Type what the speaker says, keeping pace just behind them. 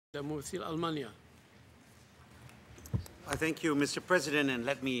ممثل ألمانيا. I thank you, Mr. President, and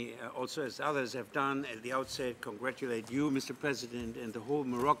let me also, as others have done at the outset, congratulate you, Mr. President, and the whole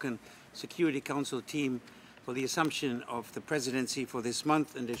Moroccan Security Council team for the assumption of the presidency for this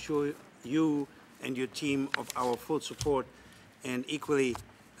month, and assure you and your team of our full support. And equally,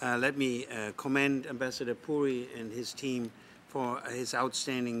 let me commend Ambassador Puri and his team for his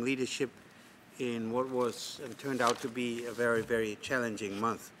outstanding leadership in what was and turned out to be a very, very challenging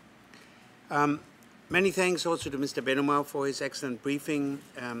month. Many thanks also to Mr. Benomar for his excellent briefing,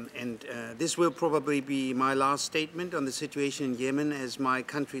 this will probably be my last statement on the situation in Yemen, as my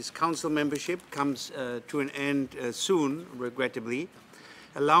country's council membership comes to an end soon, regrettably.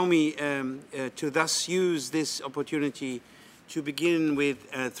 Allow me to thus use this opportunity to begin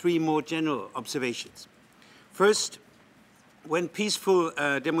with three more general observations. First, when peaceful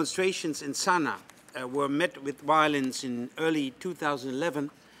demonstrations in Sana'a were met with violence in early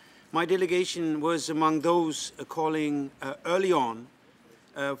 2011, my delegation was among those calling early on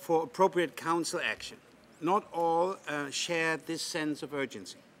for appropriate council action. Not all shared this sense of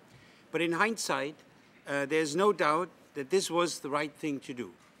urgency. But in hindsight, there's no doubt that this was the right thing to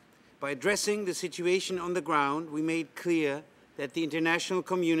do. By addressing the situation on the ground, we made clear that the international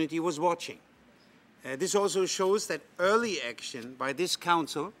community was watching. This also shows that early action by this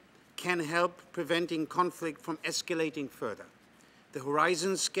council can help preventing conflict from escalating further. The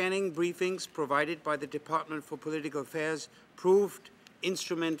horizon scanning briefings provided by the Department for Political Affairs proved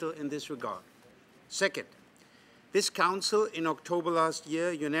instrumental in this regard. Second, this Council in October last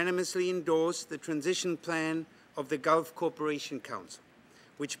year unanimously endorsed the transition plan of the Gulf Cooperation Council,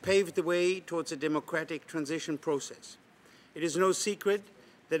 which paved the way towards a democratic transition process. It is no secret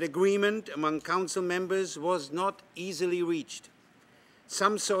that agreement among Council members was not easily reached.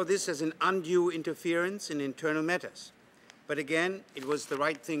 Some saw this as an undue interference in internal matters. But again, it was the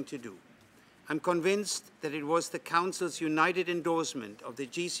right thing to do. I'm convinced that it was the Council's united endorsement of the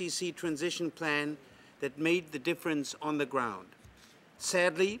GCC transition plan that made the difference on the ground.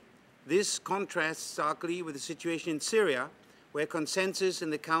 Sadly, this contrasts starkly with the situation in Syria, where consensus in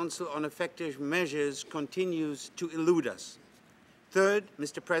the Council on effective measures continues to elude us. Third,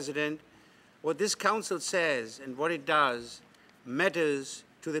 Mr. President, what this Council says and what it does matters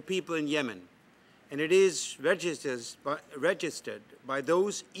to the people in Yemen. And it is registered by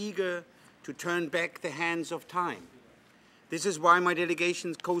those eager to turn back the hands of time. This is why my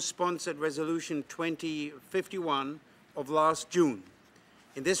delegation co-sponsored Resolution 2051 of last June.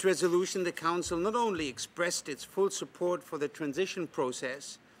 In this resolution, the Council not only expressed its full support for the transition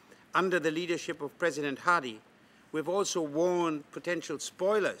process under the leadership of President Hadi, we have also warned potential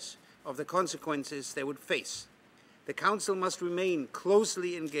spoilers of the consequences they would face. The Council must remain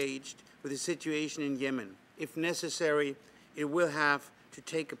closely engaged with the situation in Yemen. If necessary, it will have to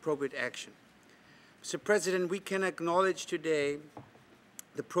take appropriate action. Mr. President, we can acknowledge today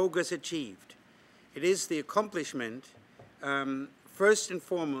the progress achieved. It is the accomplishment, first and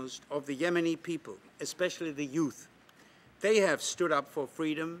foremost, of the Yemeni people, especially the youth. They have stood up for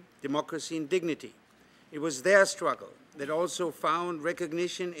freedom, democracy, and dignity. It was their struggle that also found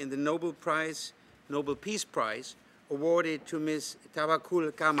recognition in the Nobel Peace Prize, awarded to Ms.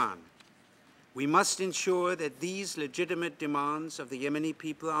 Tawakkul Kamal. We must ensure that these legitimate demands of the Yemeni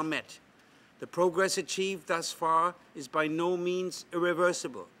people are met. The progress achieved thus far is by no means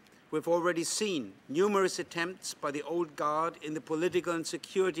irreversible. We've already seen numerous attempts by the old guard in the political and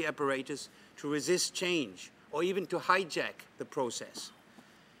security apparatus to resist change or even to hijack the process.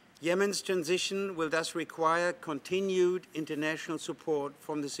 Yemen's transition will thus require continued international support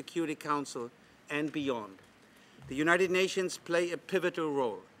from the Security Council and beyond. The United Nations play a pivotal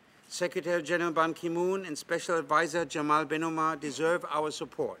role. Secretary General Ban Ki-moon and Special Advisor Jamal Benomar deserve our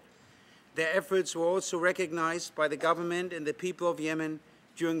support. Their efforts were also recognized by the government and the people of Yemen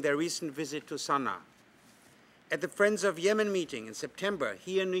during their recent visit to Sana'a. At the Friends of Yemen meeting in September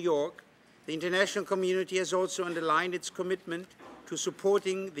here in New York, the international community has also underlined its commitment to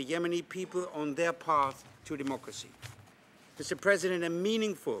supporting the Yemeni people on their path to democracy. Mr. President, a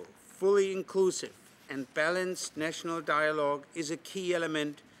meaningful, fully inclusive, and balanced national dialogue is a key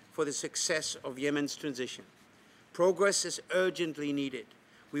element for the success of Yemen's transition. Progress is urgently needed.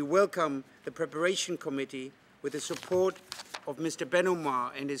 We welcome the Preparation Committee, with the support of Mr.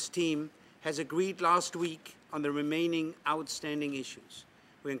 Benomar and his team, has agreed last week on the remaining outstanding issues.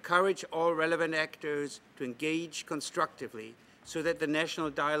 We encourage all relevant actors to engage constructively so that the National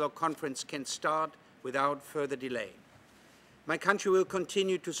Dialogue Conference can start without further delay. My country will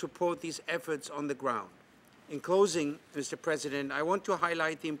continue to support these efforts on the ground. In closing, Mr. President, I want to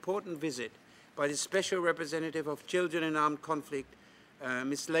highlight the important visit by the Special Representative of Children in Armed Conflict,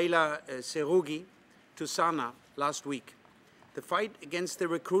 Ms. Leila Serougi, to Sanaa last week. The fight against the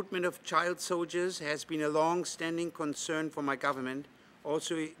recruitment of child soldiers has been a long-standing concern for my government,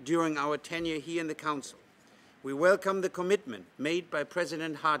 also during our tenure here in the Council. We welcome the commitment made by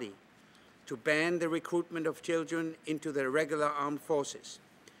President Hadi to ban the recruitment of children into the regular armed forces,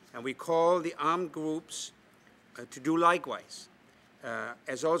 and we call the armed groups to do likewise,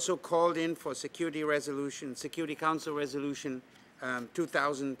 as also called in for Security Council Resolution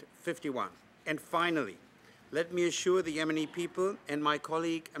 2051. And finally, let me assure the Yemeni people and my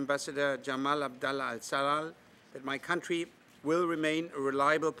colleague, Ambassador Jamal Abdallah Al-Salal, that my country will remain a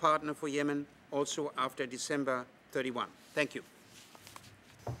reliable partner for Yemen also after December 31. Thank you.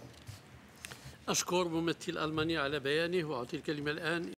 أشكر ممثل ألمانيا على بيانه وأعطي الكلمة الآن